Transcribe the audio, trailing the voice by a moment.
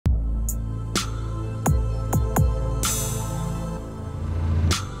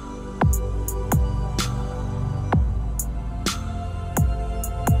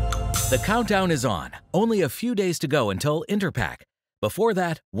The countdown is on. Only a few days to go until Interpack. Before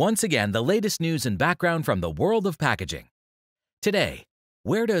that, once again, the latest news and background from the world of packaging. Today,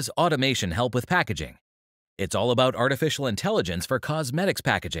 where does automation help with packaging? It's all about artificial intelligence for cosmetics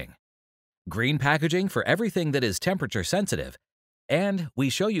packaging, green packaging for everything that is temperature sensitive, and we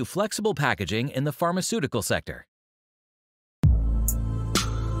show you flexible packaging in the pharmaceutical sector.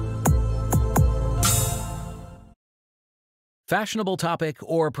 Fashionable topic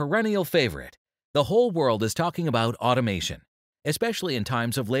or perennial favorite, the whole world is talking about automation. Especially in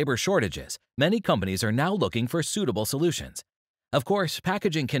times of labor shortages, many companies are now looking for suitable solutions. Of course,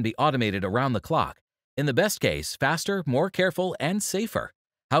 packaging can be automated around the clock. In the best case, faster, more careful, and safer.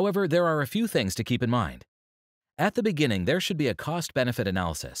 However, there are a few things to keep in mind. At the beginning, there should be a cost-benefit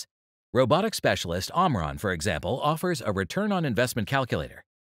analysis. Robotic specialist Omron, for example, offers a return on investment calculator.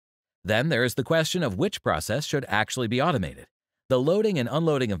 Then there is the question of which process should actually be automated. The loading and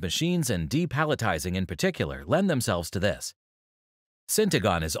unloading of machines and depalletizing in particular lend themselves to this.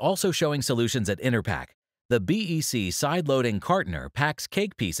 Syntagon is also showing solutions at Interpack. The BEC side-loading cartoner packs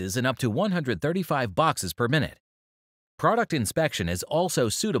cake pieces in up to 135 boxes per minute. Product inspection is also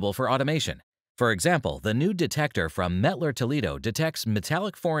suitable for automation. For example, the new detector from Mettler Toledo detects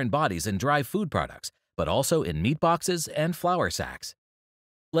metallic foreign bodies in dry food products, but also in meat boxes and flour sacks.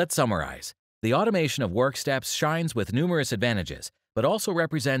 Let's summarize. The automation of work steps shines with numerous advantages, but also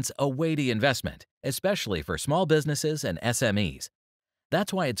represents a weighty investment, especially for small businesses and SMEs.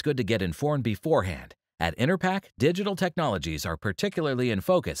 That's why it's good to get informed beforehand. At Interpack, digital technologies are particularly in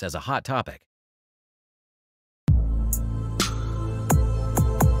focus as a hot topic.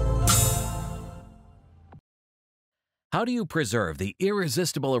 How do you preserve the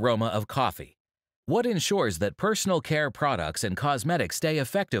irresistible aroma of coffee? What ensures that personal care products and cosmetics stay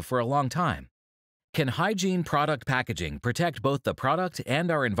effective for a long time? Can hygiene product packaging protect both the product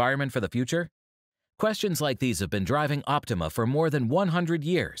and our environment for the future? Questions like these have been driving Optima for more than 100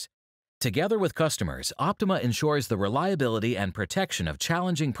 years. Together with customers, Optima ensures the reliability and protection of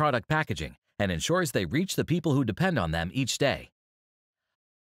challenging product packaging and ensures they reach the people who depend on them each day.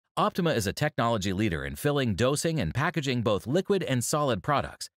 Optima is a technology leader in filling, dosing, and packaging both liquid and solid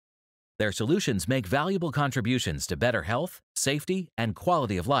products. Their solutions make valuable contributions to better health, safety, and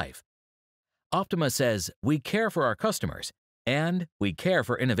quality of life. Optima says, we care for our customers, and we care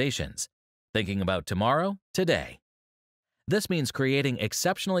for innovations. Thinking about tomorrow, today. This means creating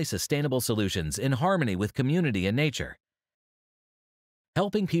exceptionally sustainable solutions in harmony with community and nature.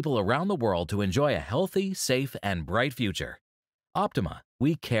 Helping people around the world to enjoy a healthy, safe, and bright future. Optima,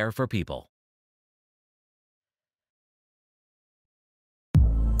 we care for people.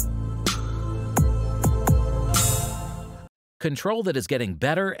 Control that is getting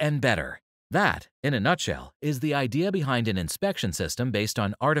better and better. That, in a nutshell, is the idea behind an inspection system based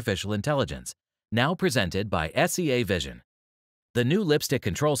on artificial intelligence, now presented by SEA Vision. The new lipstick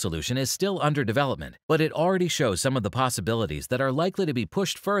control solution is still under development, but it already shows some of the possibilities that are likely to be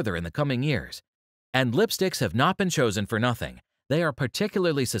pushed further in the coming years. And lipsticks have not been chosen for nothing. They are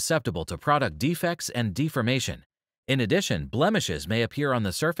particularly susceptible to product defects and deformation. In addition, blemishes may appear on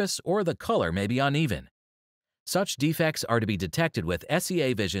the surface or the color may be uneven. Such defects are to be detected with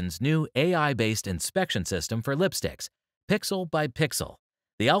SEA Vision's new AI-based inspection system for lipsticks, pixel by pixel.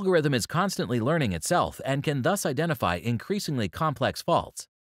 The algorithm is constantly learning itself and can thus identify increasingly complex faults.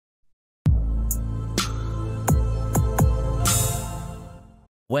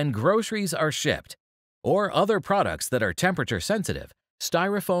 When groceries are shipped, or other products that are temperature sensitive,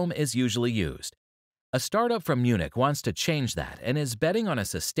 styrofoam is usually used. A startup from Munich wants to change that and is betting on a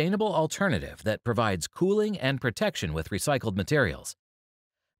sustainable alternative that provides cooling and protection with recycled materials.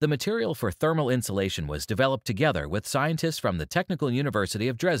 The material for thermal insulation was developed together with scientists from the Technical University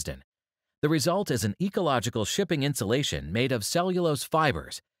of Dresden. The result is an ecological shipping insulation made of cellulose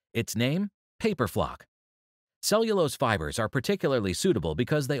fibers. Its name, Paperflock. Cellulose fibers are particularly suitable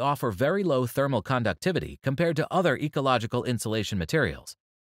because they offer very low thermal conductivity compared to other ecological insulation materials.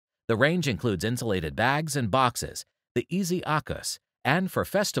 The range includes insulated bags and boxes, the Easy Akkus, and for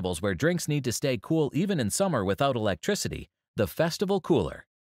festivals where drinks need to stay cool even in summer without electricity, the Festival Cooler.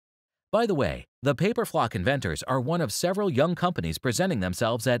 By the way, the Paperflock inventors are one of several young companies presenting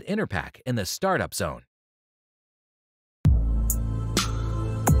themselves at Interpack in the startup zone.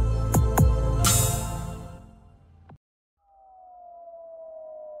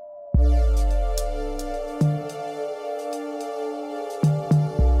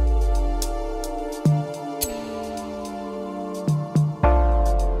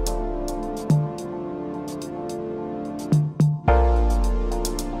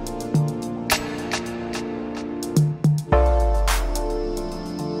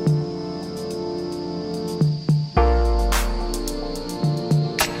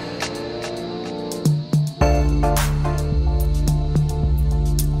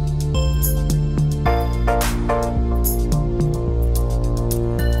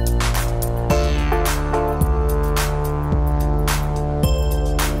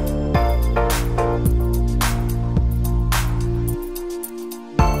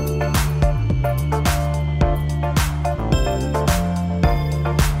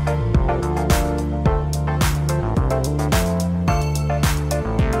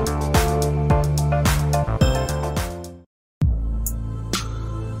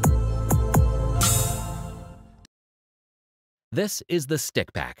 This is the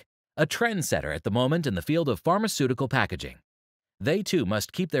stick pack, a trendsetter at the moment in the field of pharmaceutical packaging. They too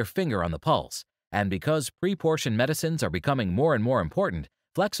must keep their finger on the pulse, and because pre-portioned medicines are becoming more and more important,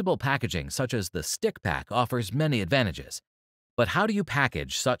 flexible packaging such as the stick pack offers many advantages. But how do you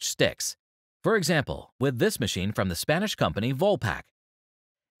package such sticks? For example, with this machine from the Spanish company Volpack.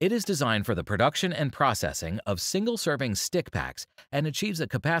 It is designed for the production and processing of single-serving stick packs and achieves a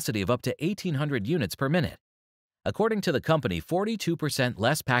capacity of up to 1,800 units per minute. According to the company, 42%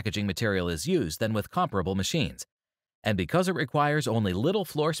 less packaging material is used than with comparable machines. And because it requires only little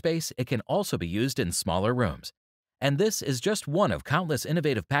floor space, it can also be used in smaller rooms. And this is just one of countless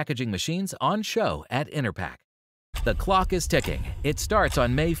innovative packaging machines on show at Interpack. The clock is ticking. It starts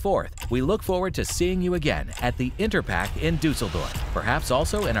on May 4th. We look forward to seeing you again at the Interpack in Dusseldorf, perhaps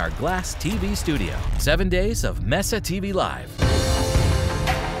also in our Glass TV studio. 7 days of Messe TV Live.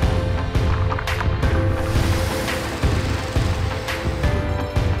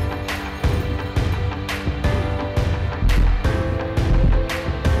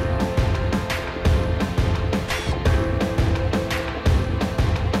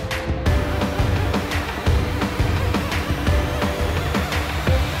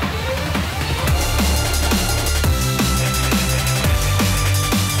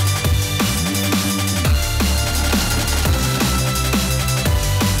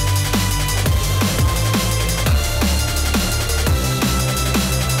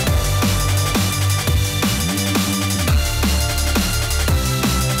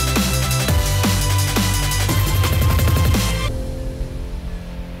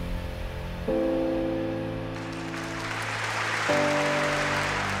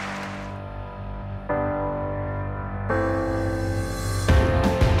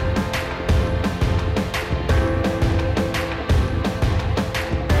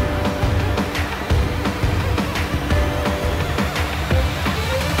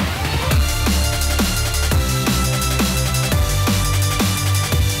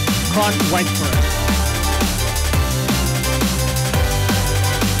 Can't wait for it.